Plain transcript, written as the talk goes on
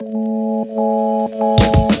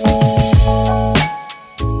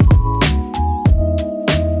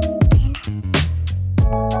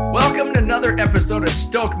episode of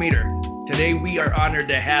Stoke Meter. Today we are honored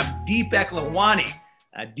to have Deepak Lalwani.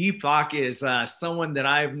 Deepak is someone that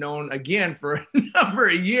I've known again for a number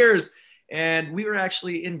of years, and we were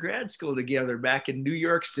actually in grad school together back in New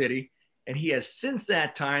York City. And he has since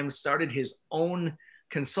that time started his own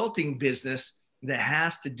consulting business that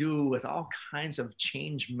has to do with all kinds of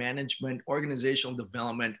change management, organizational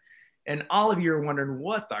development. And all of you are wondering,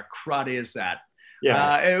 what the crud is that?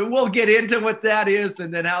 Yeah. We'll get into what that is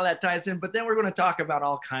and then how that ties in, but then we're going to talk about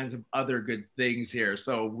all kinds of other good things here.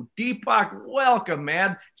 So Deepak, welcome,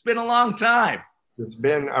 man. It's been a long time. It's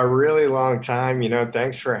been a really long time.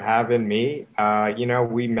 Thanks for having me.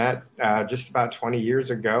 We met just about 20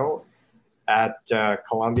 years ago at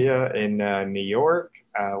Columbia in New York.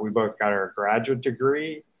 We both got our graduate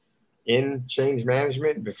degree in change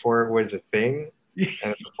management before it was a thing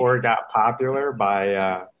and before it got popular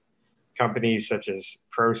by companies such as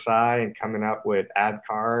ProSci and coming up with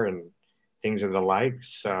ADKAR and things of the like.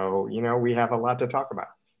 So, we have a lot to talk about.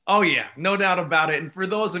 Oh yeah, no doubt about it. And for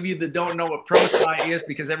those of you that don't know what ProSci is,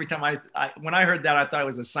 because every time when I heard that, I thought it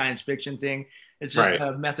was a science fiction thing. It's just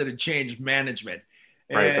a method of change management.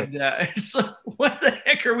 And so what the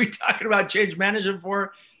heck are we talking about change management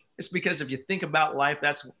for? It's because if you think about life,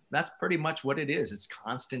 that's pretty much what it is. It's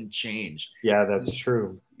constant change. Yeah, that's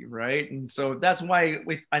true. Right. And so that's why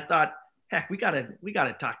I thought, heck, we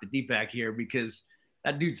gotta talk to Deepak here, because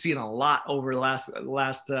that dude's seen a lot over the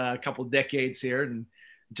last couple of decades here, and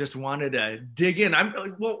just wanted to dig in.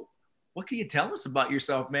 Well, what can you tell us about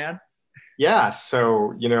yourself, man? Yeah,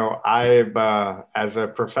 so I've as a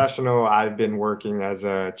professional, I've been working as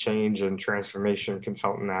a change and transformation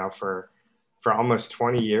consultant now for almost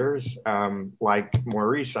 20 years. Like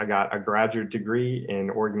Maurice, I got a graduate degree in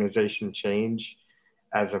organization change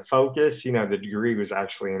as a focus. The degree was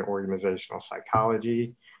actually in organizational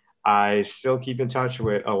psychology. I still keep in touch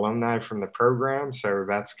with alumni from the program, so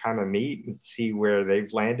that's kind of neat and see where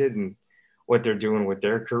they've landed and what they're doing with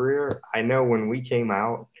their career. I know when we came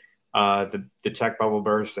out, the tech bubble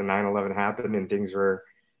burst and 9/11 happened and things were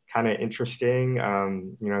kind of interesting.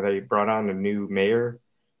 They brought on a new mayor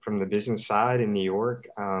from the business side in New York,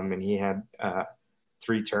 and he had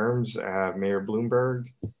 3 terms, Mayor Bloomberg.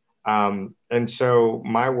 And so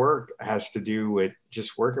my work has to do with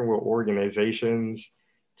just working with organizations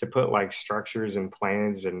to put like structures and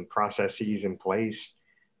plans and processes in place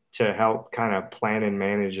to help kind of plan and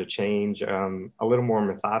manage a change a little more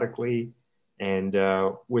methodically, and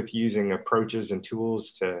with using approaches and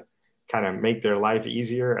tools to kind of make their life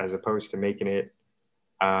easier as opposed to making it,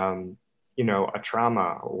 a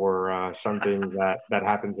trauma or something that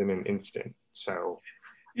happens in an instant. So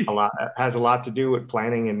has a lot to do with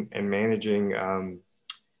planning and managing,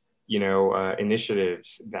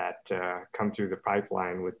 initiatives that come through the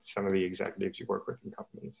pipeline with some of the executives you work with in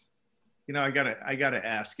companies. I gotta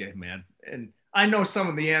ask you, man, and I know some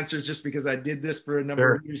of the answers just because I did this for a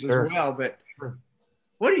number of years as well, but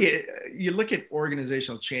what do you look at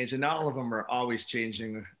organizational change, and not all of them are always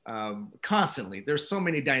changing constantly. There's so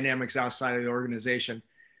many dynamics outside of the organization.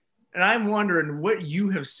 And I'm wondering what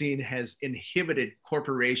you have seen has inhibited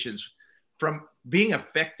corporations from being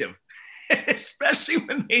effective, especially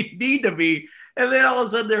when they need to be. And then all of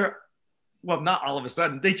a sudden not all of a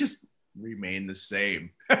sudden, they just remain the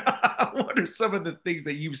same. What are some of the things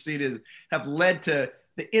that you've seen have led to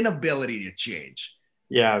the inability to change?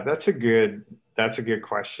 Yeah, that's a good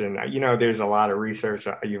question. There's a lot of research.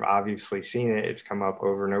 You've obviously seen it. It's come up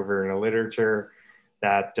over and over in the literature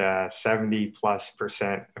that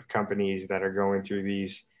 70+% of companies that are going through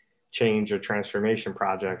these change or transformation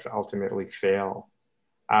projects ultimately fail.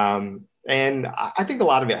 And I think a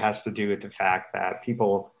lot of it has to do with the fact that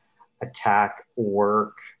people attack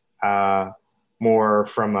work more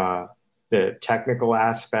from the technical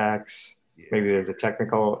aspects. Maybe there's a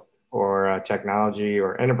technical or a technology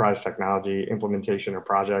or enterprise technology implementation or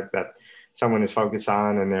project that someone is focused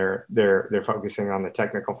on, and they're focusing on the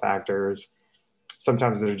technical factors.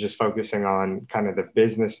 Sometimes they're just focusing on kind of the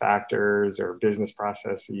business factors or business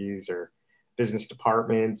processes or business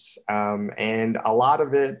departments. And a lot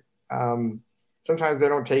of it, sometimes they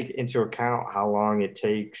don't take into account how long it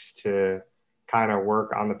takes to kind of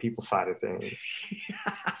work on the people side of things.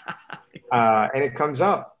 And it comes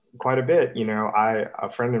up quite a bit. A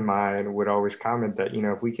friend of mine would always comment that,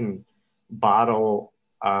 if we can bottle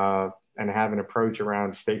and have an approach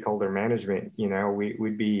around stakeholder management,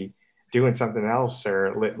 we'd be doing something else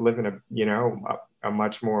or living a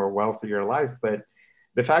much more wealthier life. But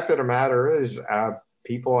the fact of the matter is,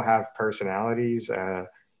 people have personalities,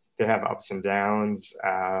 they have ups and downs,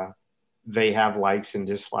 they have likes and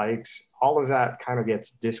dislikes. All of that kind of gets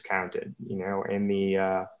discounted, in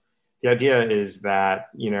the the idea is that,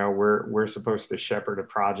 we're supposed to shepherd a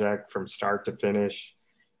project from start to finish,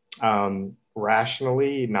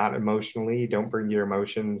 rationally, not emotionally. Don't bring your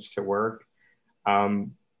emotions to work.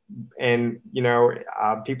 Um, and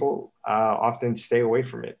people often stay away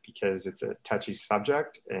from it because it's a touchy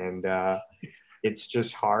subject, and it's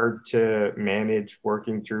just hard to manage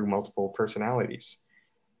working through multiple personalities.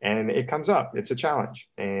 And it comes up. It's a challenge,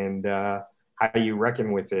 and how you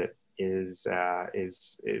reckon with it is can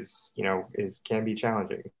be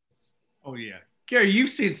challenging. Oh yeah, Gary, you've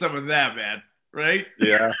seen some of that, man, right?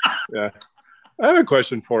 Yeah, yeah. I have a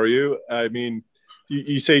question for you. I mean,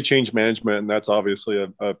 you say change management, and that's obviously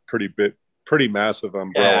a pretty massive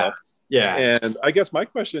umbrella. Yeah. And I guess my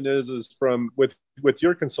question is from with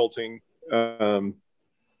your consulting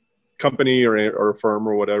company or firm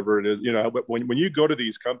or whatever it is, when you go to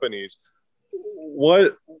these companies,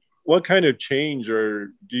 what kind of change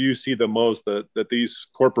or do you see the most that these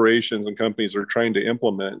corporations and companies are trying to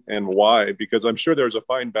implement, and why? Because I'm sure there's a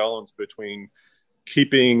fine balance between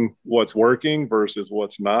keeping what's working versus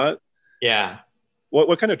what's not. Yeah.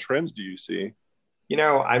 What kind of trends do you see?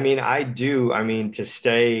 To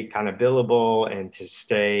stay kind of billable and to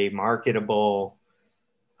stay marketable,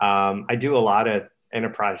 I do a lot of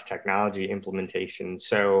enterprise technology implementation.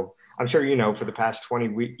 So I'm sure, for the past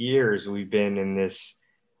 20 years, we've been in this,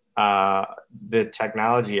 the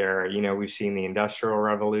technology era. We've seen the industrial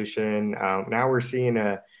revolution. Now we're seeing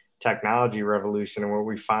a technology revolution. And what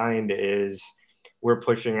we find is we're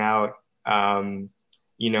pushing out,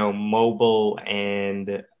 mobile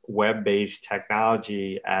and web-based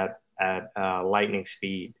technology at lightning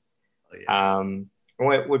speed. Oh,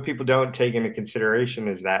 yeah. What people don't take into consideration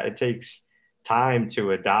is that it takes time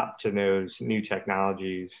to adopt to those new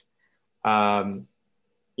technologies.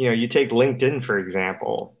 You take LinkedIn, for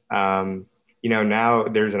example. Now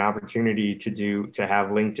there's an opportunity to have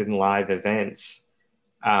LinkedIn live events,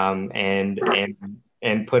 and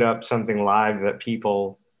put up something live that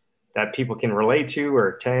people can relate to or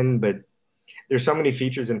attend. But there's so many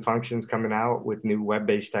features and functions coming out with new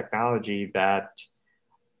web-based technology that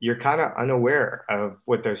you're kind of unaware of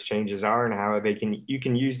what those changes are and how you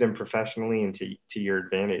can use them professionally and to your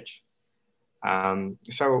advantage.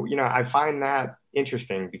 So I find that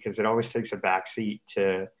interesting because it always takes a backseat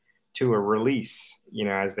to a release,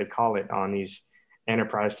 as they call it on these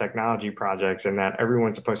enterprise technology projects, and that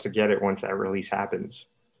everyone's supposed to get it once that release happens.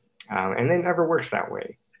 And it never works that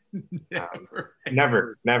way.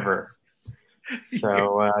 Never.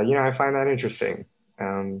 So, I find that interesting.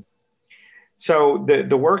 So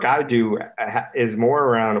the work I do is more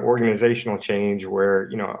around organizational change, where,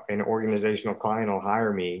 an organizational client will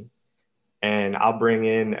hire me and I'll bring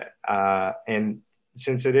in, and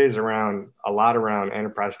since it is a lot around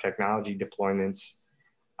enterprise technology deployments,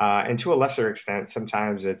 and to a lesser extent,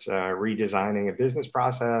 sometimes it's redesigning a business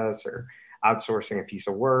process or outsourcing a piece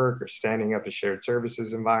of work or standing up a shared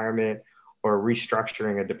services environment or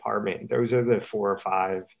restructuring a department. Those are the 4 or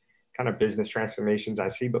 5 kind of business transformations I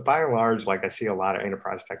see. But by and large, I see a lot of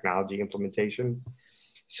enterprise technology implementation.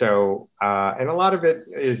 So, and a lot of it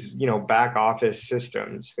is, back office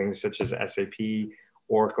systems, things such as SAP,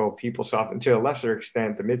 Oracle, PeopleSoft, and to a lesser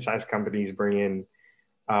extent, the mid-sized companies bring in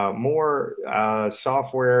more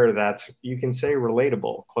software that's, you can say,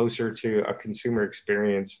 relatable, closer to a consumer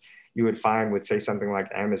experience you would find with, say, something like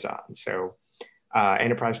Amazon. So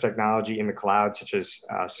enterprise technology in the cloud, such as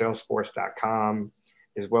Salesforce.com,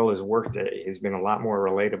 as well as Workday, has been a lot more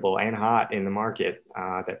relatable and hot in the market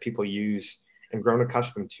that people use and grown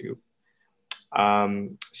accustomed to.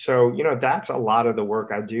 So, that's a lot of the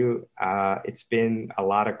work I do. It's been a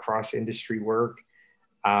lot of cross-industry work.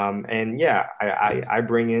 And yeah, I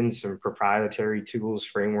bring in some proprietary tools,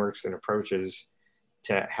 frameworks, and approaches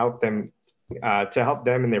to help them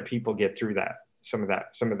and their people get through some of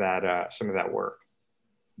that work.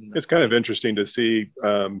 It's kind of interesting to see,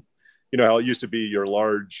 how it used to be your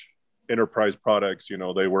large enterprise products,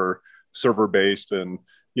 they were server based, and,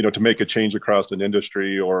 to make a change across an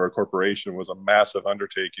industry or a corporation was a massive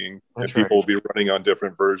undertaking. That's and people will be running on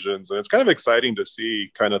different versions. And it's kind of exciting to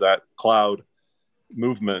see kind of that cloud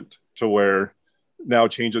movement to where now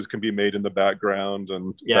changes can be made in the background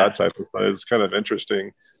and that type of stuff. It's kind of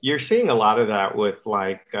interesting. You're seeing a lot of that with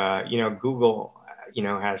Google,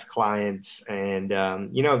 has clients, and,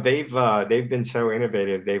 they've been so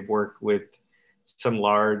innovative. They've worked with some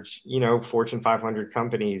large, Fortune 500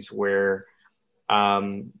 companies where,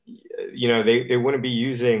 they wouldn't be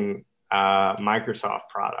using Microsoft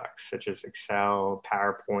products such as Excel,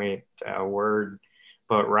 PowerPoint, Word,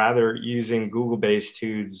 but rather using Google-based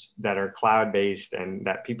tools that are cloud-based and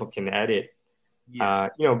that people can edit Yes.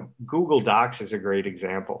 Google Docs is a great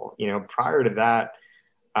example. Prior to that,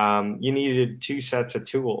 you needed two sets of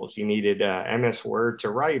tools. You needed MS Word to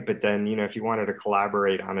write, but then, if you wanted to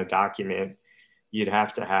collaborate on a document, you'd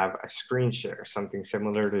have to have a screen share, something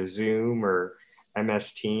similar to Zoom or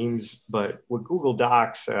MS Teams. But with Google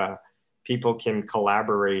Docs, people can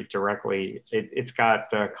collaborate directly. It's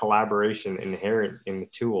got collaboration inherent in the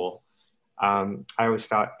tool. I always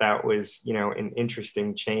thought that was, an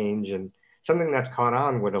interesting change and something that's caught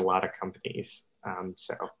on with a lot of companies.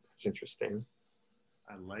 So it's interesting.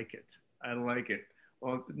 I like it. I like it.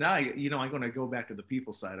 Well, now, I'm going to go back to the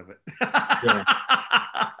people side of it. Yeah.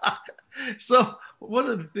 So one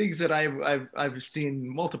of the things that I've seen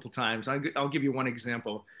multiple times, I'll give you one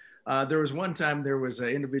example. There was one time there was an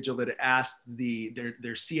individual that asked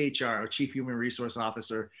their CHR, or Chief Human Resource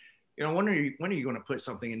Officer, when are you going to put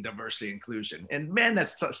something in diversity inclusion? And man,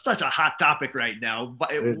 that's such a hot topic right now,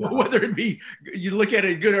 whether it be, you look at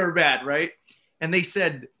it good or bad, right? And they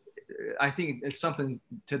said, I think it's something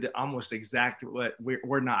to the almost exact what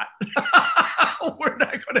we're not. We're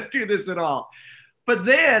not going to do this at all. But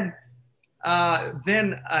then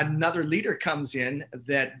another leader comes in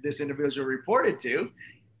that this individual reported to,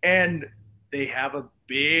 and they have a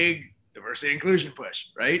big diversity inclusion push,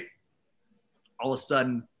 right? All of a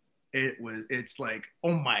sudden, it's like,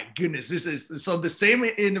 oh my goodness, this is so. The same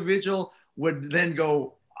individual would then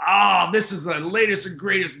go, oh, this is the latest and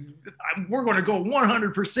greatest. We're going to go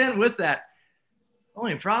 100% with that. The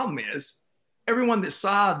only problem is everyone that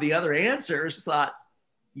saw the other answers thought,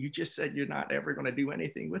 you just said you're not ever going to do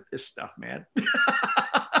anything with this stuff, man.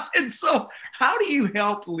 And so how do you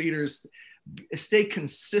help leaders stay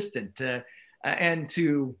consistent and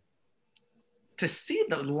to see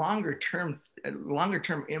the longer term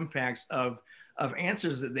impacts of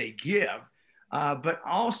answers that they give? But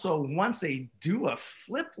also, once they do a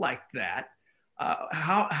flip like that,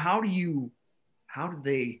 how do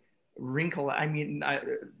they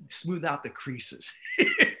smooth out the creases,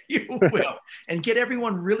 if you will, and get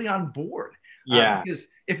everyone really on board? Yeah. Because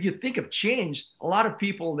if you think of change, a lot of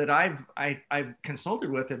people that I've consulted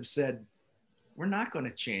with have said, we're not going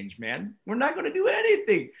to change, man. We're not going to do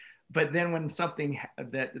anything. But then when something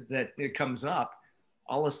that it comes up,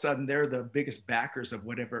 all of a sudden they're the biggest backers of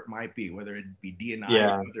whatever it might be, whether it be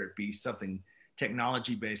D&I, whether it be something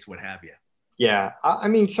technology-based, what have you. Yeah. I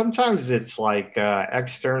mean, sometimes it's like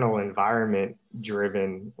external environment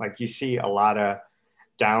driven. Like you see a lot of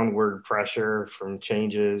downward pressure from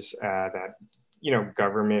changes that,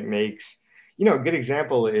 government makes. A good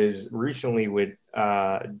example is recently with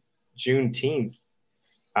Juneteenth,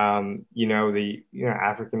 the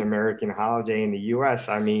African-American holiday in the US.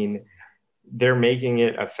 I mean, they're making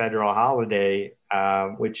it a federal holiday,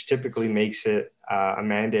 which typically makes it a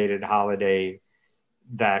mandated holiday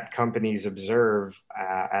that companies observe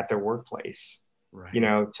at their workplace. Right.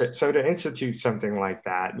 So to institute something like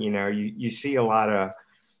that, you see a lot of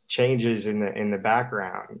changes in the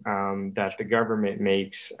background that the government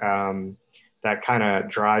makes that kind of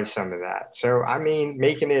drives some of that. So, I mean,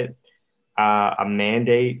 making it a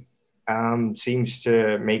mandate seems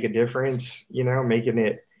to make a difference, making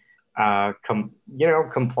it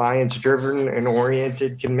compliance driven and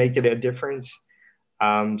oriented can make it a difference.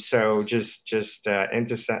 So just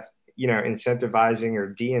incentivizing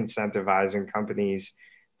or de-incentivizing companies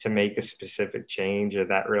to make a specific change,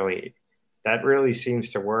 that really seems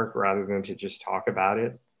to work rather than to just talk about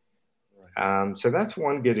it. Right. So that's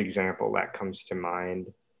one good example that comes to mind.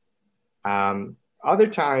 Other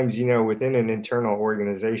times, within an internal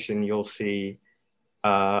organization, you'll see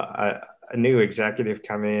a new executive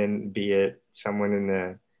come in, be it someone in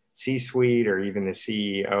the C-suite or even the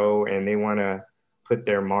CEO, and they want to put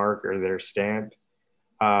their mark or their stamp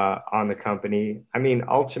on the company. I mean,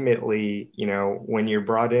 ultimately, when you're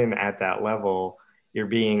brought in at that level, you're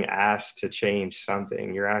being asked to change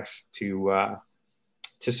something. You're asked to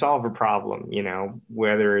solve a problem,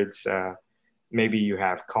 whether it's maybe you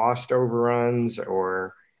have cost overruns,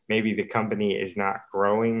 or maybe the company is not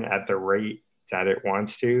growing at the rate that it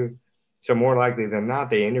wants to. So more likely than not,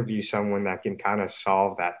 they interview someone that can kind of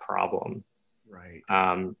solve that problem. Right.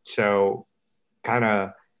 So kind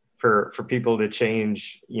of for people to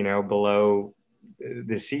change, below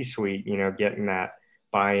the C-suite, getting that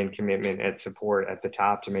buy-in, commitment, and support at the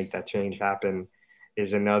top to make that change happen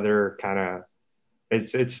is another kind of,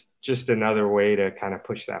 it's just another way to kind of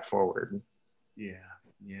push that forward. Yeah.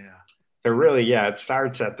 So really, it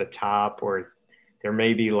starts at the top, or there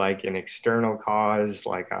may be like an external cause,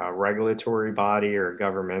 like a regulatory body or a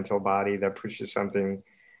governmental body that pushes something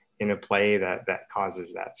into play that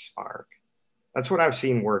causes that spark. That's what I've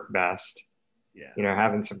seen work best. Yeah. you know,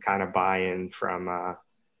 having some kind of buy-in from a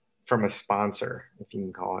sponsor, if you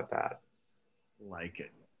can call it that. Like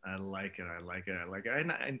it. I like it. I like it. I like it.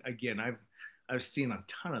 And again, I've seen a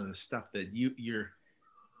ton of the stuff that you've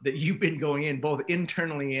been going in both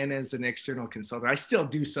internally and as an external consultant. I still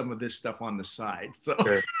do some of this stuff on the side, so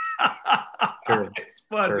Sure. Sure. it's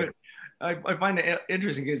fun. Sure. But I find it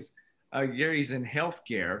interesting because Gary's in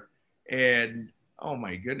healthcare, and oh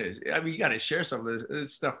my goodness, I mean, you got to share some of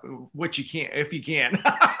this stuff, which you can, if you can.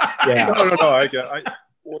 Yeah. No.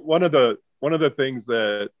 One of the things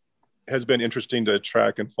that has been interesting to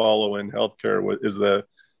track and follow in healthcare is the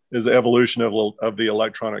evolution of the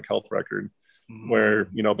electronic health record, where,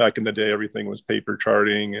 you know, back in the day everything was paper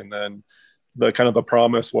charting, and then the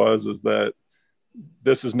promise is that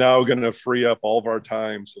this is now going to free up all of our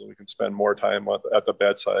time so that we can spend more time at the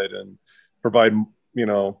bedside and provide, you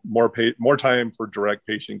know, more time for direct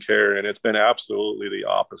patient care. And it's been absolutely the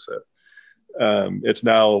opposite. It's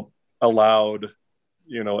now allowed,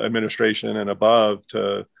 you know, administration and above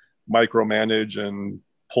to micromanage and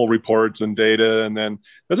pull reports and data. And then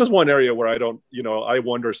this is one area where I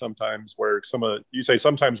wonder sometimes where you say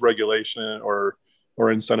sometimes regulation or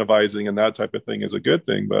incentivizing and that type of thing is a good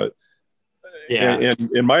thing. But Yeah.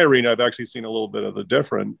 in my arena, I've actually seen a little bit of the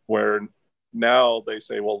different, where now they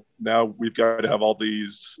say, well, now we've got to have all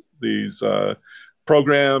these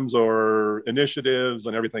programs or initiatives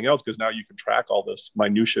and everything else, because now you can track all this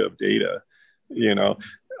minutia of data. You know,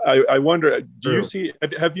 I wonder,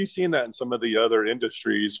 have you seen that in some of the other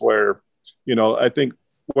industries where, you know, I think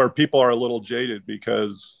where people are a little jaded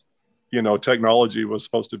because, you know, technology was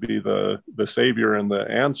supposed to be the savior and the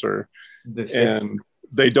answer, and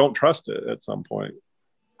they don't trust it at some point?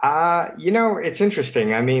 You know, it's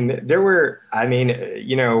interesting. I mean,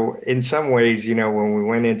 you know, in some ways, you know, when we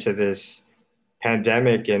went into this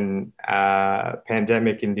pandemic and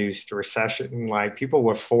pandemic induced recession, like people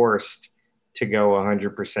were forced to go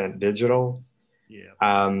 100% digital. Yeah.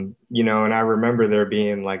 You know, and I remember there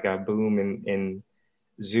being like a boom in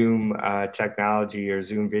Zoom technology, or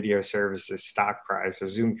Zoom video services stock price, or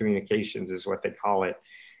Zoom communications is what they call it.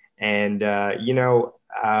 And you know,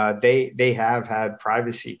 they have had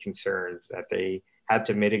privacy concerns that they had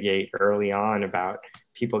to mitigate early on about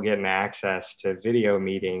people getting access to video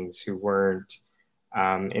meetings who weren't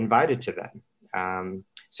invited to them.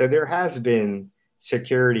 So there has been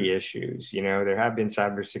security issues. You know, there have been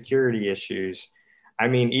cybersecurity issues. I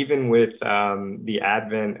mean, even with the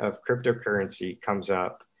advent of cryptocurrency comes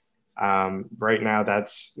up. Right now,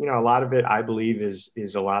 that's, you know, a lot of it, I believe,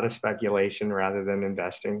 is a lot of speculation rather than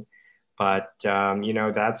investing. But you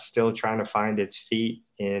know, that's still trying to find its feet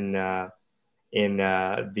in the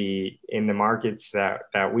markets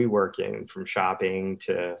that we work in, from shopping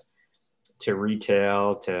to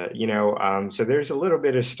retail to, you know, so there's a little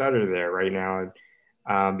bit of stutter there right now,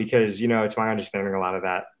 because, you know, it's my understanding a lot of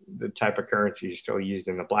that the type of currency is still used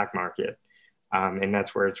in the black market. And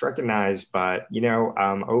that's where it's recognized. But, you know,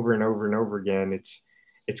 over and over and over again,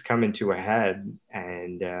 it's coming to a head.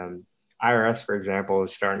 And IRS, for example,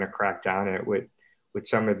 is starting to crack down on it with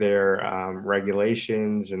some of their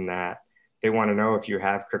regulations, and that they want to know if you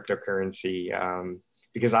have cryptocurrency,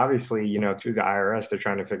 because obviously, you know, through the IRS, they're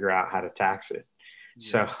trying to figure out how to tax it.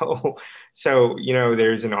 Yeah. So, you know,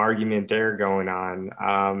 there's an argument there going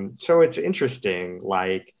on. So it's interesting.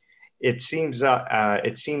 Like, it seems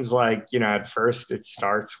like, you know, at first it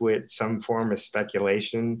starts with some form of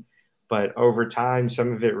speculation, but over time,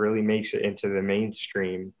 some of it really makes it into the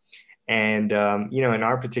mainstream. And, you know, in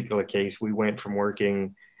our particular case, we went from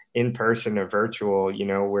working in person to virtual, you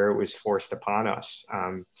know, where it was forced upon us.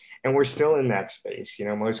 And we're still in that space. You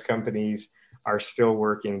know, most companies are still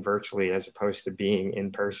working virtually as opposed to being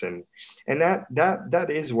in person. And that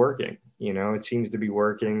is working. You know, it seems to be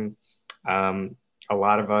working. A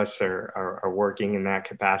lot of us are working in that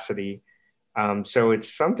capacity. So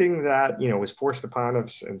it's something that, you know, was forced upon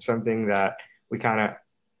us, and something that we kind of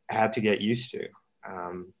had to get used to.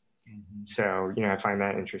 So, you know, I find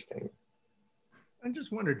that interesting. I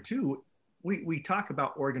just wondered too, we talk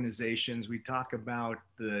about organizations, we talk about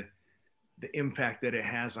the impact that it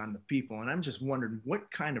has on the people. And I'm just wondering, what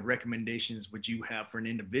kind of recommendations would you have for an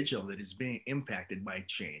individual that is being impacted by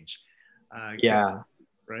change? Yeah.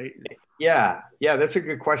 Right. Yeah. That's a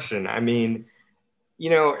good question. I mean,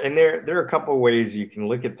 you know, and there are a couple of ways you can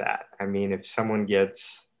look at that. I mean, if someone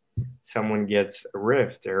gets a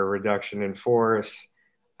rift or a reduction in force,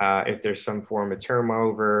 if there's some form of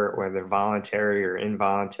turnover, whether voluntary or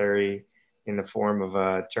involuntary, in the form of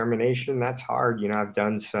a termination, that's hard. You know, I've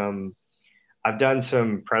done some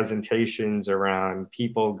presentations around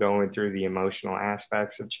people going through the emotional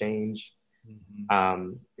aspects of change.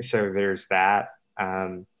 Mhm. So there's that.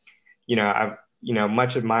 Um,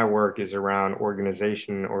 much of my work is around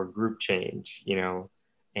organization or group change,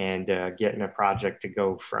 and getting a project to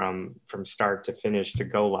go from start to finish to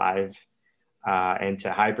go live and to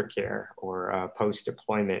hypercare or post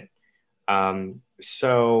deployment.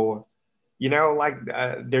 So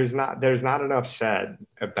there's not enough said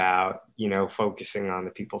about focusing on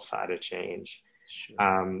the people side of change.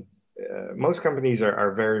 Sure. Most companies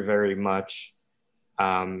are very, very much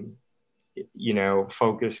um,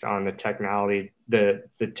 focused on the technology, the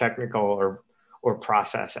technical or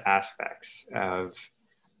process aspects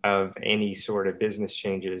of any sort of business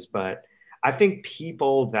changes. But I think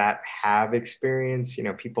people that have experience,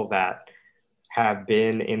 people that have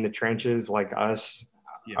been in the trenches like us,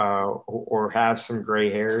 Yeah. or have some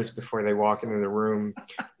gray hairs before they walk into the room,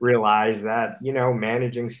 realize that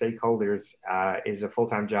managing stakeholders is a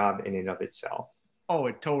full-time job in and of itself. Oh,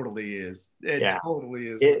 it totally is. It Yeah, totally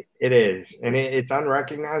is. it is, and it's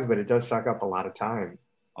unrecognized, but it does suck up a lot of time.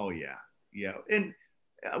 Oh yeah, yeah. And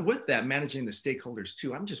with that, managing the stakeholders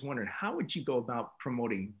too, I'm just wondering how would you go about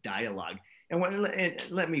promoting dialogue? And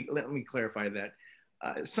let me clarify that.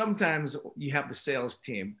 Sometimes you have the sales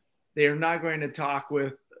team; they are not going to talk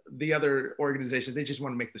with the other organizations. They just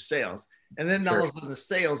want to make the sales, and then all Sure. of a sudden the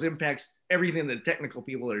sales impacts everything the technical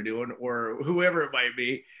people are doing or whoever it might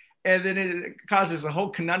be, and then it causes a whole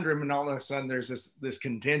conundrum, and all of a sudden there's this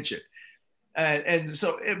contention.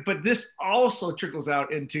 But this also trickles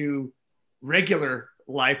out into regular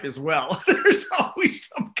life as well. There's always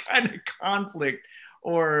some kind of conflict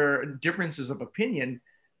or differences of opinion.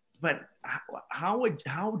 But how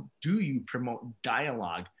do you promote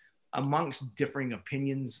dialogue amongst differing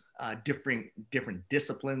opinions, different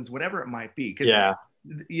disciplines, whatever it might be? Because Yeah.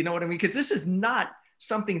 you know what I mean. Because this is not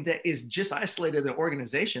something that is just isolated in the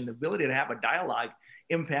organization. The ability to have a dialogue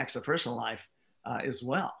impacts the personal life as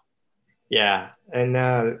well. Yeah. And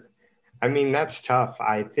I mean, that's tough.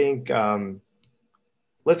 I think,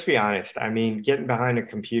 let's be honest. I mean, getting behind a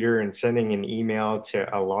computer and sending an email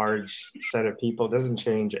to a large set of people doesn't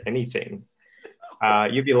change anything.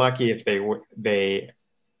 You'd be lucky if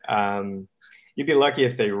um, you'd be lucky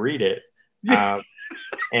if they read it, uh,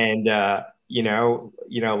 and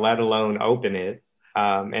let alone open it.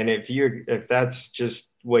 And if that's just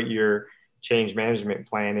what your change management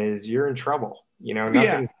plan is, you're in trouble. Yeah.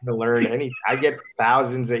 Nothing's going to learn any. I get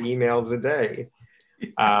thousands of emails a day,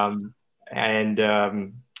 and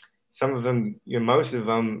some of them, most of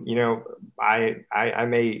them, I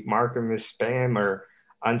may mark them as spam or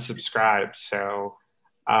unsubscribe. So,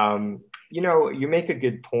 you make a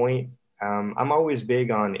good point. I'm always big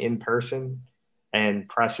on in person and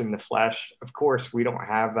press in the flesh. Of course, we don't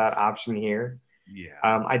have that option here. Yeah.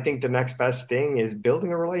 I think the next best thing is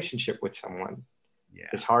building a relationship with someone. Yeah.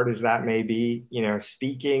 As hard as that may be,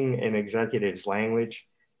 speaking an executive's language,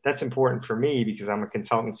 that's important for me because I'm a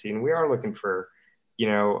consultancy and we are looking for,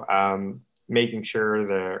 making sure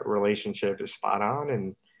the relationship is spot on.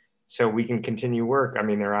 And so we can continue work. I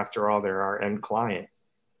mean, after all, they're our end client.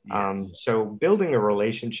 Yeah. So building a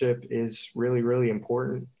relationship is really, really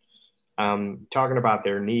important. Talking about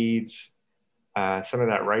their needs, some of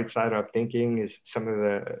that right side up thinking is some of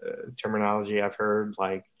the terminology I've heard.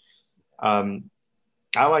 Like,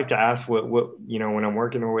 I like to ask what when I'm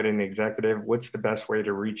working with an executive, what's the best way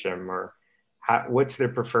to reach them, or what's their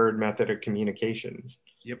preferred method of communications?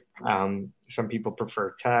 Yep. Some people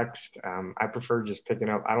prefer text. I prefer just picking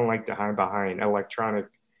up. I don't like to hide behind electronic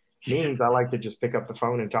means. I like to just pick up the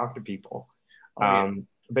phone and talk to people. Oh, yeah.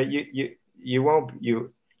 But you won't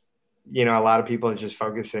a lot of people are just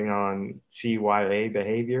focusing on CYA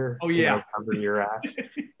behavior. Oh, yeah. Cover your ass.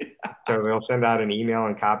 So they'll send out an email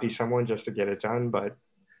and copy someone just to get it done, but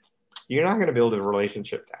you're not going to build a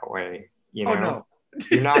relationship that way. Oh, no.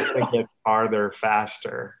 You're not going to get farther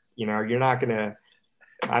faster. You're not going to.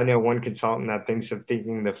 I know one consultant that thinks of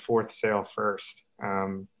thinking the fourth sale first.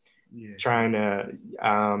 Yeah. Trying to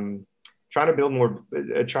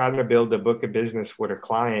build a book of business with a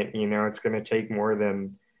client. It's going to take more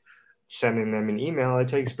than sending them an email. It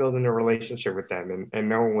takes building a relationship with them and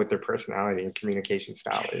knowing what their personality and communication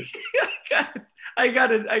style is. I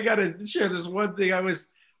gotta share this one thing. I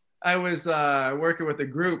was working with a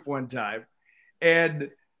group one time, and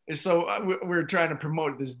so we were trying to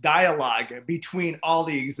promote this dialogue between all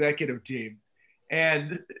the executive team.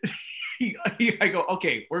 And I go,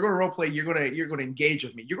 okay, we're going to role play. You're going to engage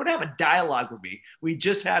with me. You're going to have a dialogue with me. We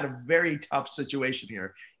just had a very tough situation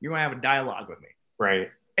here. You're going to have a dialogue with me.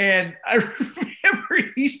 Right. And I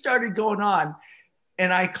remember he started going on,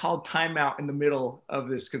 and I called timeout in the middle of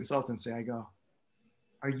this consultancy. I go,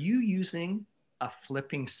 are you using a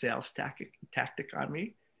flipping sales tactic on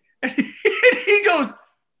me? And he goes,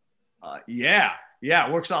 yeah,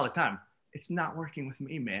 it works all the time. It's not working with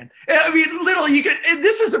me, man. I mean, literally, you can, and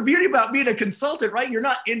this is the beauty about being a consultant, right? You're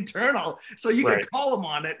not internal, so you can call them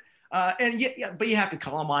on it. But you have to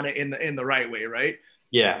call them on it in the right way, right?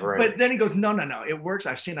 Yeah, right. But then he goes, no, it works.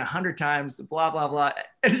 I've seen 100 times, blah, blah, blah.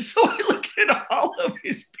 And so I look at all of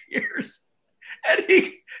his peers, and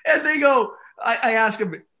they go, I ask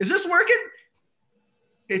him, is this working?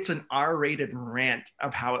 It's an R-rated rant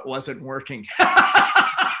of how it wasn't working.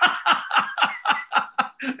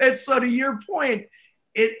 And so to your point,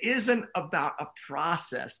 it isn't about a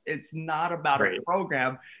process. It's not about a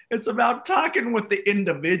program. It's about talking with the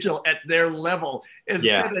individual at their level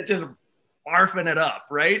instead of just barfing it up,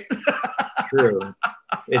 right? True.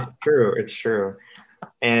 It's true.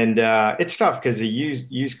 And it's tough because a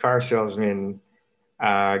used car salesman,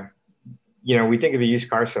 we think of a used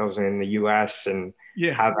car salesman in the US and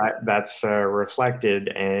how that's reflected.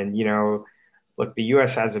 And, look, the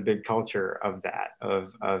US has a big culture of that,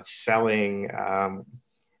 of selling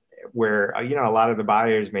where, a lot of the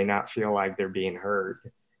buyers may not feel like they're being heard.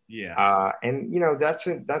 Yes. And,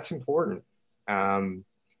 that's important.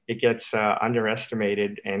 It gets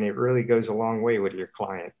underestimated, and it really goes a long way with your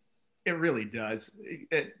client. It really does.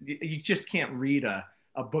 You just can't read a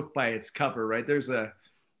book by its cover, right?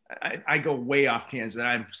 I go way off tangent.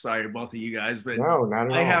 I'm sorry to both of you guys, but no,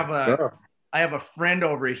 not at all. I have a friend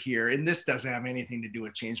over here, and this doesn't have anything to do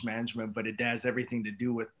with change management, but it has everything to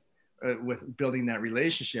do with building that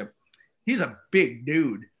relationship. He's a big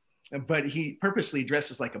dude, but he purposely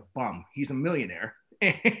dresses like a bum. He's a millionaire,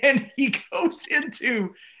 and he goes in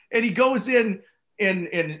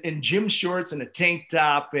gym shorts and a tank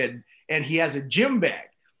top, and he has a gym bag,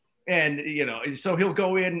 and so he'll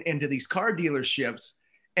go into these car dealerships,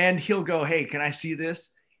 and he'll go, hey, can I see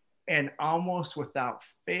this? And almost without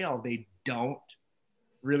fail, they don't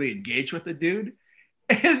really engage with the dude.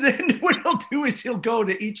 And then what he'll do is he'll go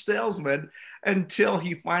to each salesman until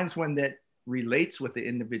he finds one that relates with the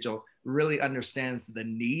individual, really understands the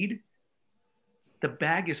need. The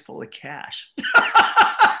bag is full of cash.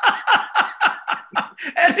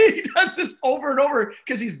 And he does this over and over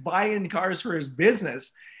because he's buying cars for his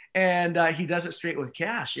business. And he does it straight with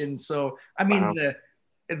cash. And so, I mean, wow.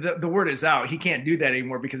 The word is out. He can't do that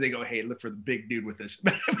anymore because they go, hey, look for the big dude with this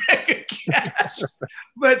bag of cash.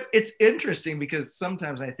 But it's interesting because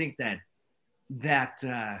sometimes I think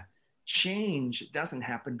that change doesn't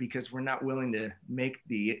happen because we're not willing to make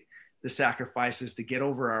the sacrifices to get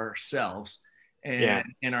over ourselves and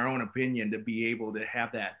our own opinion to be able to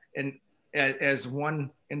have that. And as one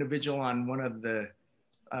individual on one of the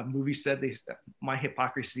movies said, my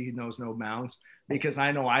hypocrisy knows no bounds, because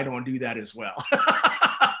I know I don't do that as well.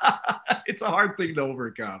 It's a hard thing to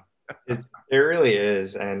overcome. It really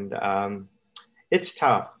is. And it's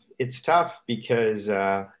tough. It's tough because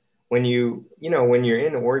when you're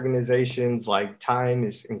in organizations, like, time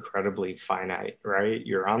is incredibly finite, right?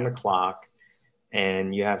 You're on the clock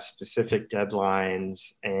and you have specific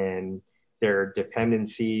deadlines, and there are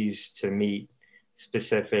dependencies to meet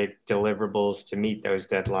specific deliverables to meet those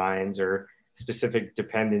deadlines, or specific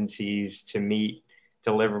dependencies to meet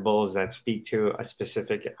deliverables that speak to a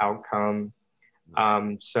specific outcome.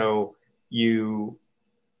 So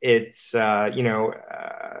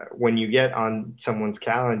when you get on someone's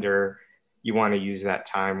calendar, you want to use that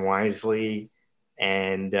time wisely,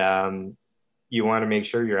 and you want to make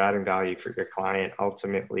sure you're adding value for your client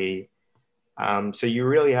ultimately. So you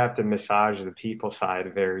really have to massage the people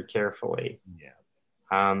side very carefully. Yeah.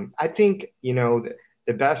 I think,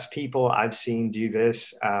 the best people I've seen do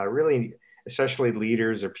this, really, especially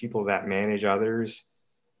leaders or people that manage others,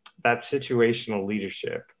 that's situational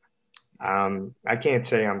leadership. I can't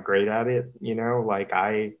say I'm great at it, like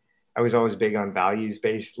I was always big on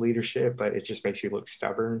values-based leadership, but it just makes you look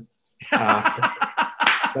stubborn.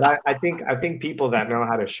 But I think people that know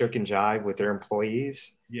how to shook and jive with their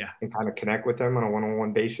employees and kind of connect with them on a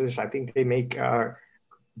one-on-one basis, I think they make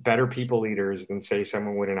better people leaders than, say,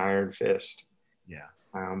 someone with an iron fist. Yeah.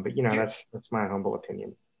 But that's my humble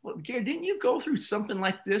opinion. Well, Gary, didn't you go through something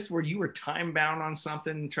like this where you were time bound on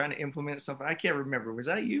something, trying to implement something? I can't remember. Was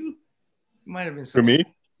that you? It might have been something. For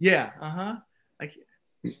me? Yeah.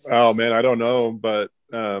 Oh man, I don't know, but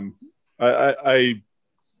I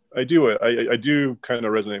do it. I do kind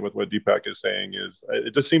of resonate with what Deepak is saying.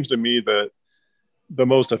 It just seems to me that the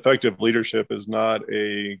most effective leadership is not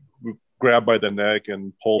a grab by the neck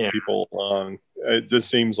and pull people along. It just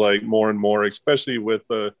seems like more and more, especially with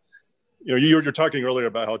you're talking earlier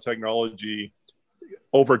about how technology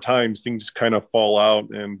over time things kind of fall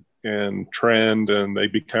out, and and trend, and they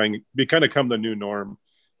kind of become the new norm.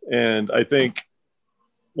 And I think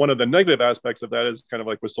one of the negative aspects of that is kind of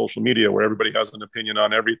like with social media, where everybody has an opinion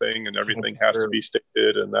on everything and everything has to be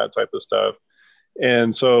stated and that type of stuff.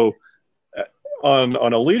 And so on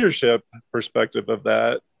a leadership perspective of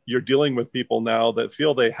that, you're dealing with people now that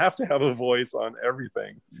feel they have to have a voice on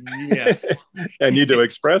everything. Yes. And need to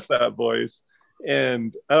express that voice.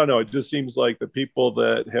 And I don't know, it just seems like the people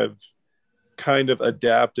that have kind of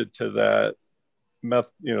adapted to that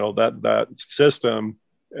that system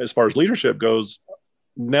as far as leadership goes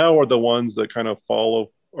now are the ones that kind of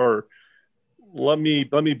follow, or let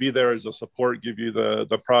me be there as a support, give you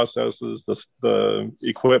the processes, the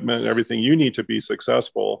equipment, everything you need to be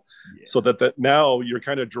successful. Yeah. So that now you're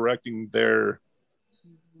kind of directing their,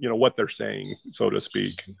 what they're saying, so to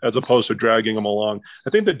speak, as opposed to dragging them along. I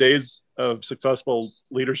think the days of successful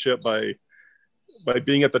leadership by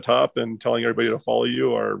being at the top and telling everybody to follow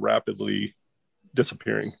you are rapidly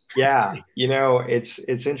disappearing. Yeah.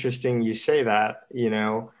 It's interesting you say that,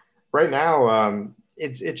 right now,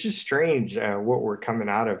 it's just strange what we're coming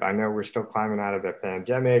out of. I know we're still climbing out of the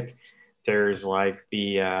pandemic. There's like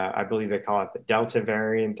I believe they call it the Delta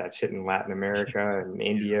variant that's hitting Latin America and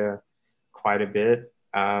India quite a bit.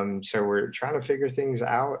 So we're trying to figure things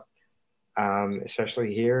out,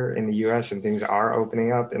 especially here in the US, and things are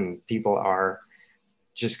opening up and people are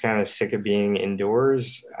just kind of sick of being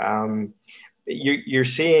indoors. You're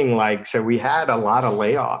seeing so we had a lot of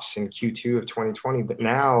layoffs in Q2 of 2020, but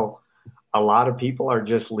now a lot of people are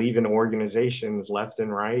just leaving organizations left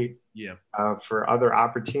and right for other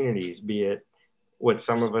opportunities, be it what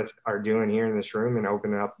some of us are doing here in this room and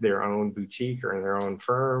opening up their own boutique or their own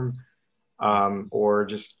firm, or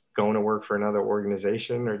just going to work for another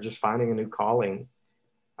organization or just finding a new calling.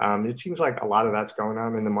 It seems like a lot of that's going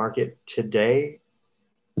on in the market today.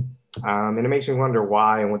 And it makes me wonder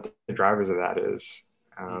why and what the drivers of that is.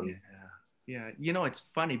 Yeah. It's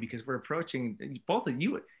funny because we're approaching, both of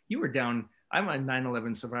you were down. I'm a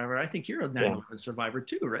 9/11 survivor. I think you're a 9/11 survivor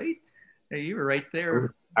too, right? You were right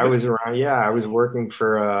there. I was around. Yeah, I was working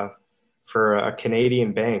for a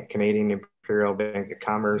Canadian bank, Canadian Imperial Bank of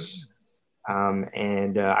Commerce.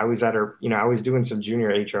 And I was I was doing some junior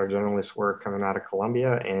HR generalist work coming out of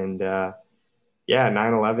Columbia, and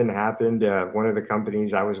 9/11 happened. One of the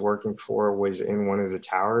companies I was working for was in one of the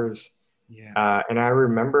towers. Yeah. And I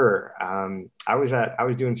remember I was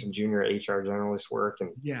doing some junior HR generalist work,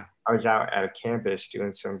 and I was out at a campus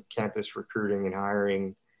doing some campus recruiting and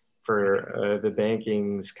hiring for the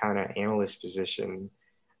banking's kind of analyst position.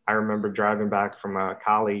 I remember driving back from a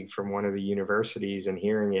colleague from one of the universities and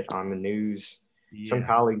hearing it on the news. Yeah. Some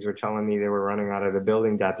colleagues were telling me they were running out of the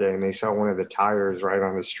building that day and they saw one of the tires right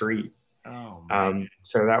on the street. Oh, man.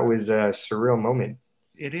 So that was a surreal moment.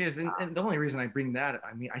 It is. And the only reason I bring that,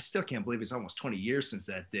 I mean, I still can't believe it's almost 20 years since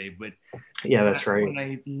that day, but yeah, that's right. When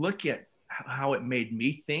I look at how it made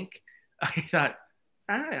me think, I thought,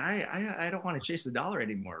 I don't want to chase the dollar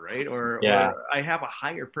anymore, right? Or I have a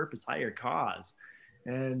higher purpose, higher cause.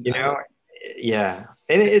 And and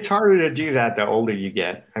it's harder to do that the older you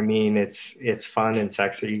get. I mean, it's fun and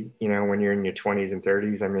sexy, when you're in your 20s and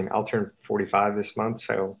 30s. I mean, I'll turn 45 this month,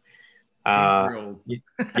 so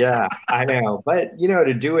yeah, I know. But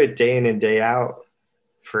to do it day in and day out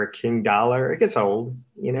for a king dollar, it gets old.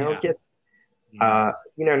 It gets now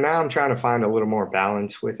I'm trying to find a little more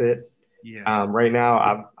balance with it. Yes. Right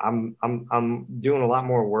now I'm doing a lot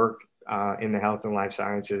more work in the health and life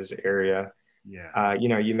sciences area. Yeah.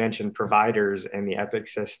 You mentioned providers and the Epic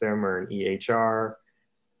system or an EHR.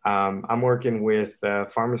 I'm working with a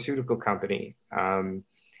pharmaceutical company, and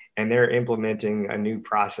they're implementing a new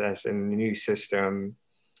process and a new system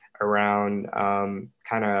around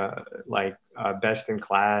kind of like best in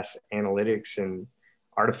class analytics and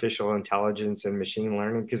artificial intelligence and machine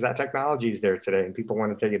learning, because that technology is there today and people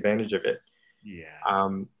want to take advantage of it.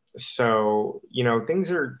 Yeah. So,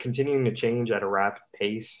 things are continuing to change at a rapid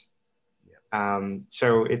pace.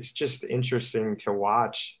 So it's just interesting to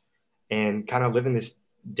watch and kind of live in this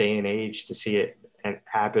day and age to see it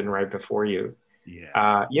happen right before you.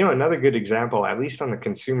 Yeah. Another good example, at least on the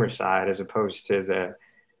consumer side, as opposed to the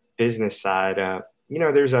business side,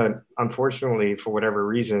 there's unfortunately, for whatever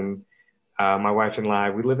reason, my wife and I,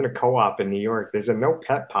 we live in a co-op in New York. There's a no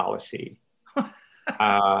pet policy.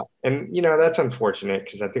 And, that's unfortunate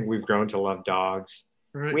because I think we've grown to love dogs.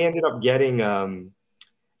 Right. We ended up getting a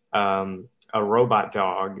robot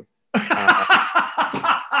dog. We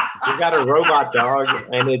got a robot dog,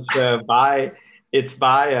 and it's by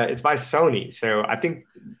Sony. So I think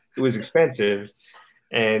it was expensive,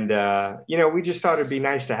 and we just thought it'd be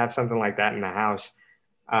nice to have something like that in the house.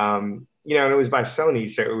 and it was by Sony,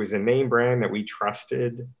 so it was a name brand that we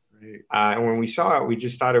trusted. Right. And when we saw it, we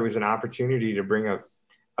just thought it was an opportunity to bring a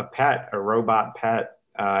robot pet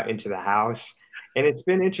into the house. And it's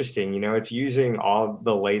been interesting. It's using all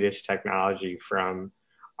the latest technology from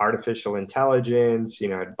artificial intelligence,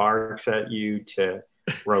 it barks at you, to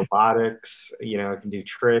robotics, it can do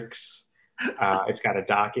tricks. It's got a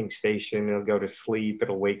docking station. It'll go to sleep.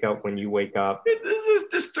 It'll wake up when you wake up. This is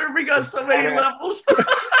disturbing on so many levels.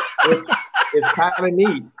 It's kind of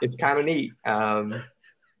neat. It's kind of neat.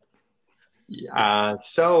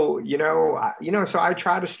 So I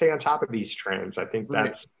try to stay on top of these trends. I think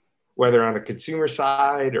that's whether on the consumer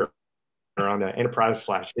side or on the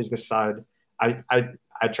enterprise/business side.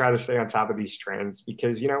 I try to stay on top of these trends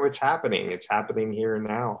because it's happening. It's happening here and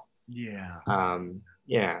now. Yeah.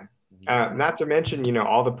 Not to mention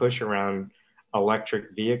all the push around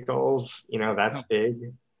electric vehicles. That's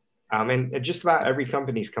big. And just about every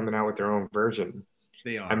company's coming out with their own version.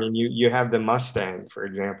 They are. I mean, you have the Mustang, for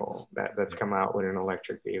example, that's come out with an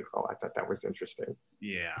electric vehicle. I thought that was interesting.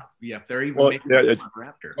 Yeah. They're even making a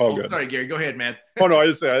Raptor. Oh, sorry, Gary. Go ahead, man. Oh no, I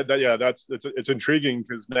just said that. Yeah, it's intriguing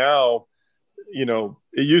because now,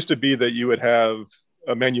 it used to be that you would have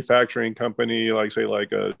a manufacturing company, like say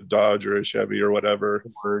like a Dodge or a Chevy or whatever,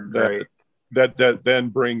 that then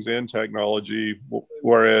brings in technology.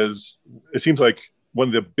 Whereas it seems like one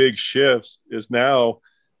of the big shifts is now,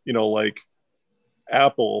 like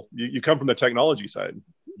Apple, you come from the technology side,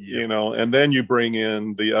 and then you bring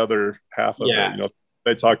in the other half of it.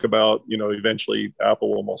 They talk about, eventually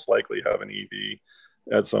Apple will most likely have an EV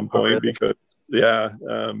at some point because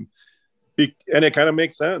and it kind of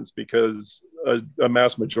makes sense because a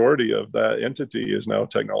mass majority of that entity is now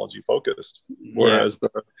technology focused, whereas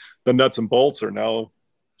the nuts and bolts are now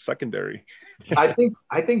secondary. I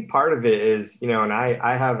think part of it is, and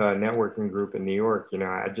I have a networking group in New York.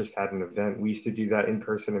 I just had an event. We used to do that in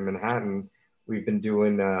person in Manhattan. We've been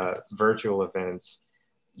doing virtual events.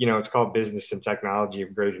 It's called Business and Technology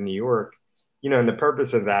of Greater New York. And the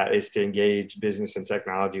purpose of that is to engage business and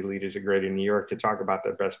technology leaders of Greater New York to talk about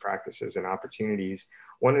their best practices and opportunities.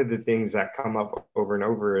 One of the things that come up over and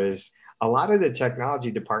over is a lot of the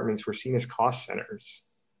technology departments were seen as cost centers,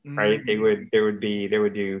 right? They would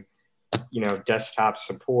do, desktop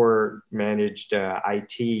support, managed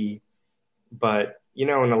IT, but in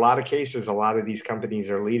a lot of cases, a lot of these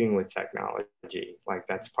companies are leading with technology, like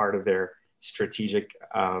that's part of their strategic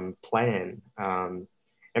plan.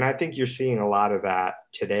 And I think you're seeing a lot of that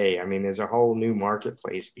today. I mean, there's a whole new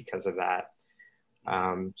marketplace because of that.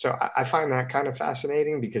 So I find that kind of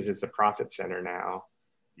fascinating because it's a profit center now.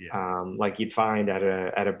 Like you'd find at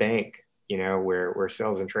a bank, where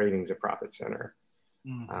sales and trading is a profit center.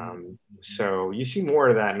 So you see more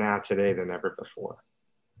of that now today than ever before.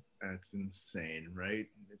 That's insane, right?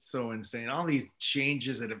 It's so insane. All these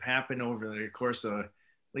changes that have happened over the course of at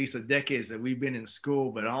least the decades that we've been in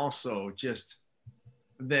school, but also just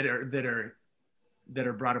that are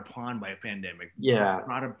brought upon by a pandemic.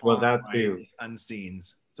 Brought upon that by too.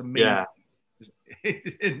 Unseens. It's amazing.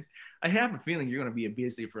 I have a feeling you're going to be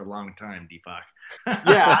busy for a long time, Deepak.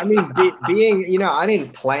 I mean, being, I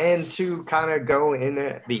didn't plan to kind of go in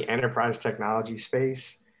the enterprise technology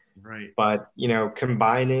space. Right. But,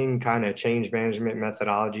 combining kind of change management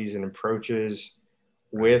methodologies and approaches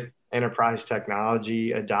with enterprise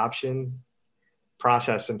technology adoption,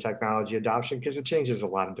 process and technology adoption, because it changes a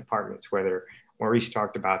lot of departments, whether Maurice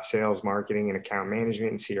talked about sales, marketing, and account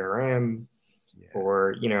management and CRM,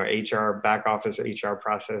 or, HR, back office HR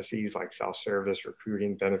processes like self-service,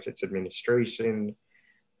 recruiting, benefits administration.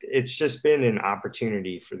 It's just been an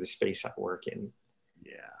opportunity for the space I work in.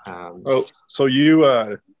 So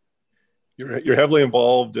you're heavily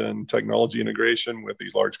involved in technology integration with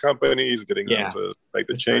these large companies, getting them to make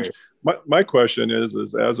the change. Right. My question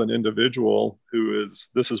is as an individual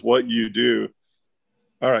this is what you do.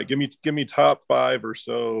 All right, give me top 5 or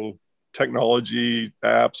so technology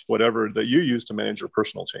apps, whatever that you use to manage your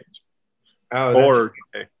personal change.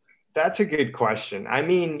 That's a good question. I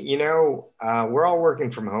mean, we're all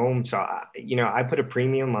working from home, so I put a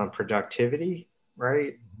premium on productivity,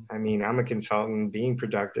 right? I mean, I'm a consultant. Being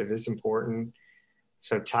productive is important.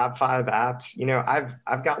 So top 5 apps,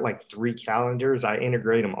 I've got like 3 calendars. I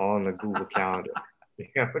integrate them all in the Google Calendar,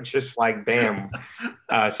 just like bam.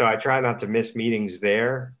 So I try not to miss meetings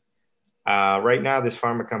there. Right now, this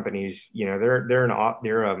pharma company's, they're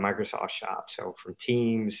a Microsoft shop. So from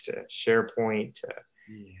Teams to SharePoint to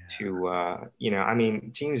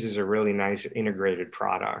Teams is a really nice integrated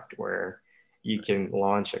product where you can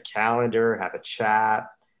launch a calendar, have a chat,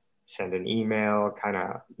 send an email, kind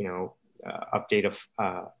of, update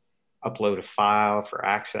upload a file for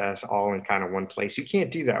access all in kind of one place. You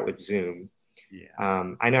can't do that with Zoom.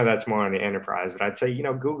 Yeah. I know that's more on the enterprise, but I'd say,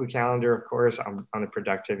 Google Calendar, of course, on the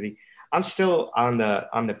productivity. I'm still on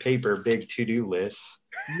the paper big to-do list.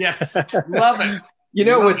 Yes, love it.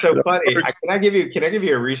 What's so funny? Can I give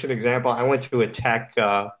you a recent example? I went to a tech.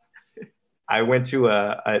 I went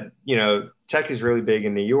to tech is really big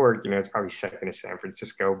in New York. It's probably second to San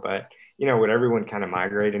Francisco, but with everyone kind of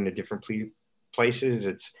migrating to different places,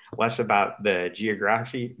 it's less about the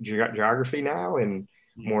geography now and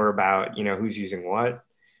more about who's using what.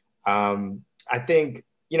 I think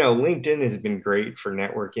LinkedIn has been great for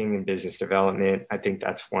networking and business development. I think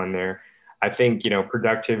that's one there. I think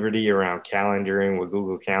productivity around calendaring with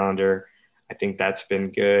Google Calendar. I think that's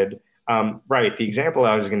been good. Right, the example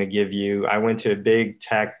I was going to give you, I went to a big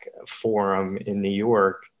tech forum in New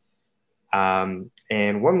York, and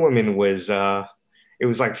one woman was it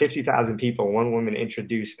was like 50,000 people. One woman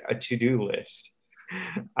introduced a to-do list,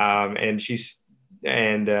 and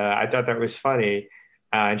I thought that was funny.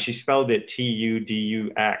 And she spelled it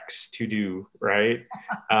Tudux, to do, right?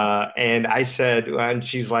 And I said, and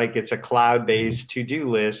she's like, it's a cloud-based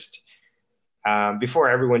to-do list. Before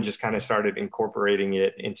everyone just kind of started incorporating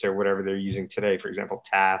it into whatever they're using today. For example,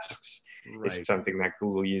 tasks is something that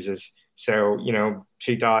Google uses. So,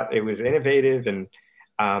 she thought it was innovative and,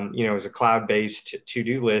 it was a cloud-based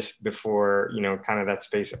to-do list before, kind of that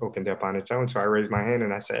space opened up on its own. So I raised my hand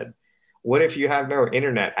and I said, what if you have no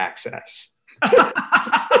internet access?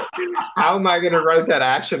 How am I going to write that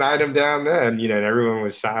action item down then? And everyone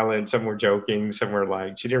was silent. Some were joking. Some were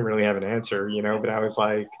like, she didn't really have an answer, but I was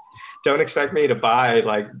like, don't expect me to buy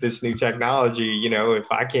like this new technology,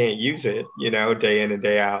 if I can't use it, day in and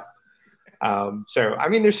day out. So, I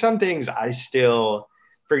mean, there's some things I still,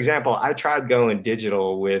 for example, I tried going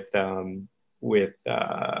digital with like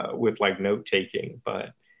note taking,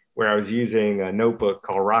 but where I was using a notebook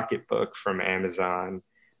called Rocketbook from Amazon.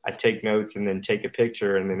 I'd take notes and then take a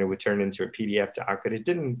picture and then it would turn into a PDF doc, but it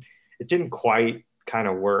didn't quite kind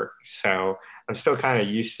of work. So I'm still kind of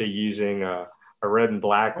used to using a red and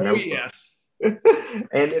black notebook. Yes.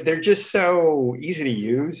 And they're just so easy to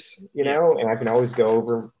use, and I can always go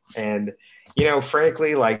over and,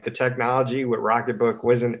 frankly, like the technology with Rocketbook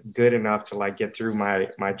wasn't good enough to like get through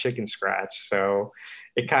my chicken scratch. So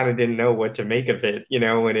it kind of didn't know what to make of it,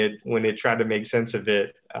 when it tried to make sense of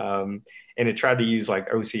it. And it tried to use like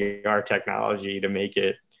OCR technology to make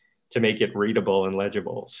it readable and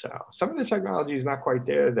legible. So some of the technology is not quite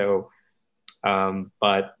there though.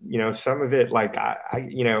 But some of it, like I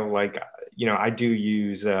do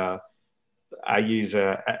use I use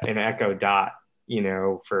an Echo Dot,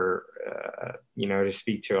 for to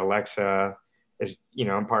speak to Alexa. As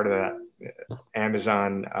I'm part of that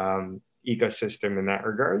Amazon ecosystem in that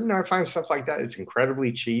regard. I find stuff like that. It's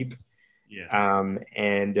incredibly cheap. Yes.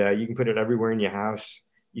 And you can put it everywhere in your house.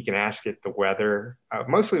 You can ask it the weather.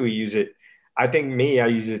 Mostly we use it. I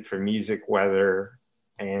use it for music, weather,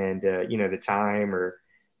 and the time, or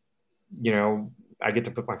I get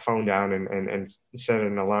to put my phone down and set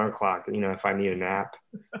an alarm clock, if I need a nap.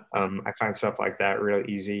 I find stuff like that real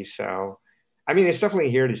easy. So I mean, it's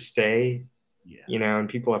definitely here to stay. And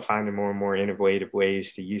people are finding more and more innovative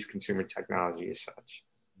ways to use consumer technology as such.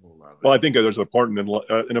 Well, I think there's an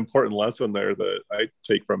important lesson there that I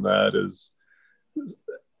take from that is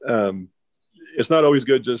it's not always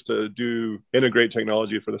good just to integrate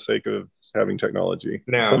technology for the sake of having technology.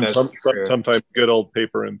 No, sometimes good old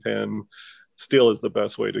paper and pen still is the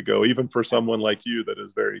best way to go, even for someone like you that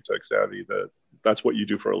is very tech savvy, that's what you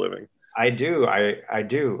do for a living. I do.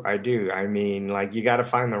 I mean, like, you got to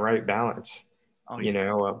find the right balance.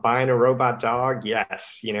 Buying a robot dog,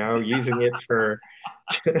 yes. Using it to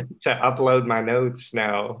upload my notes,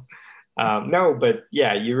 no. But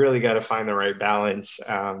yeah, you really got to find the right balance.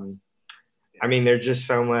 I mean, there's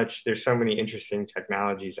so many interesting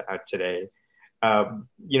technologies out today.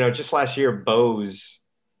 Just last year, Bose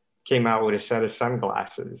came out with a set of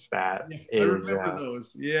sunglasses that I remember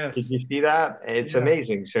those. Yes. Did you see that? It's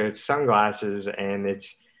amazing. So it's sunglasses, and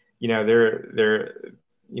it's, they're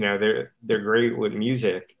great with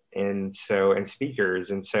music and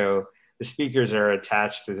speakers. And so the speakers are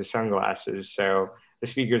attached to the sunglasses. So the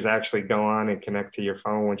speakers actually go on and connect to your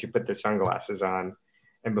phone once you put the sunglasses on.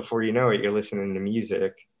 And before you know it, you're listening to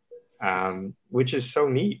music, which is so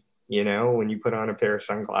neat, when you put on a pair of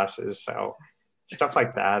sunglasses. So stuff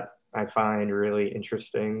like that I find really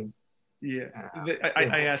interesting. Yeah.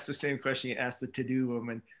 I asked the same question you asked the to-do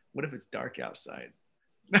woman. What if it's dark outside?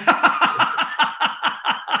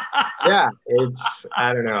 Yeah,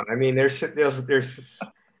 I don't know. I mean, there's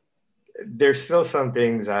there's still some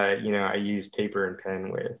things I use paper and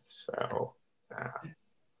pen with. So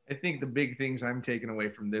I think the big things I'm taking away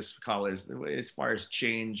from this call is, as far as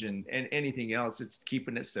change and anything else, it's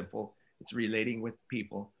keeping it simple. It's relating with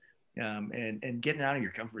people, and getting out of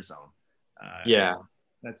your comfort zone. Yeah,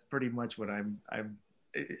 that's pretty much what I'm.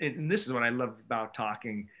 And this is what I love about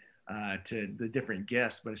talking to the different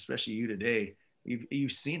guests, but especially you today.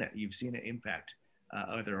 You've seen it. You've seen it impact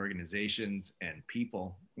other organizations and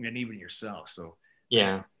people, and even yourself. So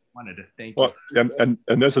yeah. Wanted to thank you.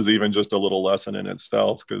 And this is even just a little lesson in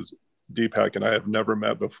itself, because Deepak and I have never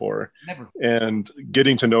met before. Never. And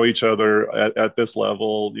getting to know each other at this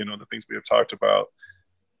level, you know, the things we have talked about.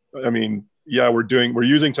 I mean, yeah, we're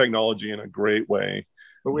using technology in a great way,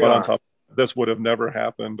 but on top, this would have never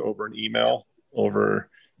happened over an email, over,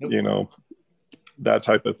 you know, that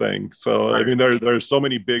type of thing. So, I mean, there's so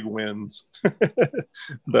many big wins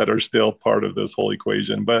that are still part of this whole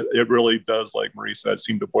equation, but it really does, like Marie said,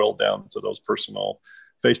 seem to boil down to those personal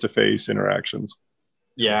face-to-face interactions.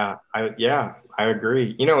 Yeah, I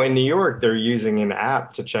agree. You know, in New York, they're using an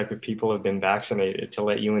app to check if people have been vaccinated to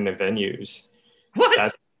let you into venues.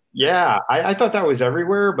 What? I thought that was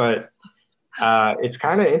everywhere, but it's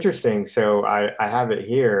kind of interesting. So I have it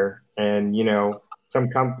here, and you know, some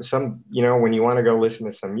you know, when you want to go listen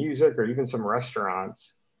to some music or even some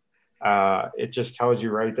restaurants, it just tells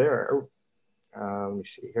you right there. Let me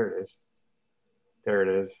see. Here it is. There it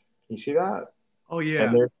is. You see that? Oh yeah.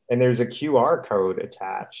 And there's a QR code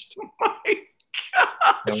attached. Oh my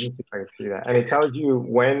gosh. Let me see if I can see that. And it tells you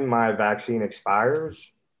when my vaccine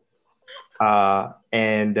expires. Give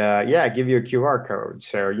you a QR code.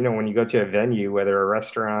 So, you know, when you go to a venue, whether a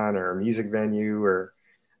restaurant or a music venue or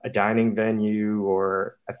a dining venue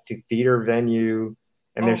or a theater venue,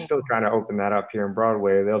 and they're still trying to open that up here in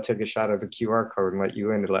Broadway, they'll take a shot of the QR code and let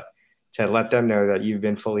you in to let them know that you've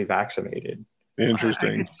been fully vaccinated.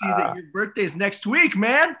 Interesting. I can see that your birthday's next week,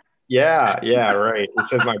 man. Yeah, right. It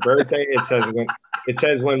says my birthday. It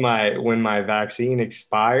says when my vaccine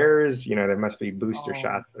expires. You know, there must be booster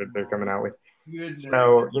shots that they're coming out with. Goodness.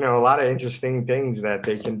 So, you know, a lot of interesting things that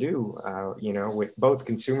they can do, you know, with both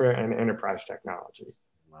consumer and enterprise technology.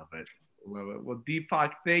 Love it. Well,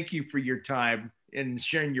 Deepak, thank you for your time and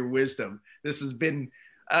sharing your wisdom. This has been,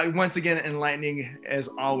 once again, enlightening as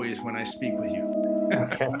always when I speak with you.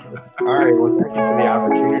 Okay. All right. Well, thank you for the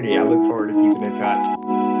opportunity. I look forward to keeping in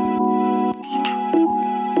touch.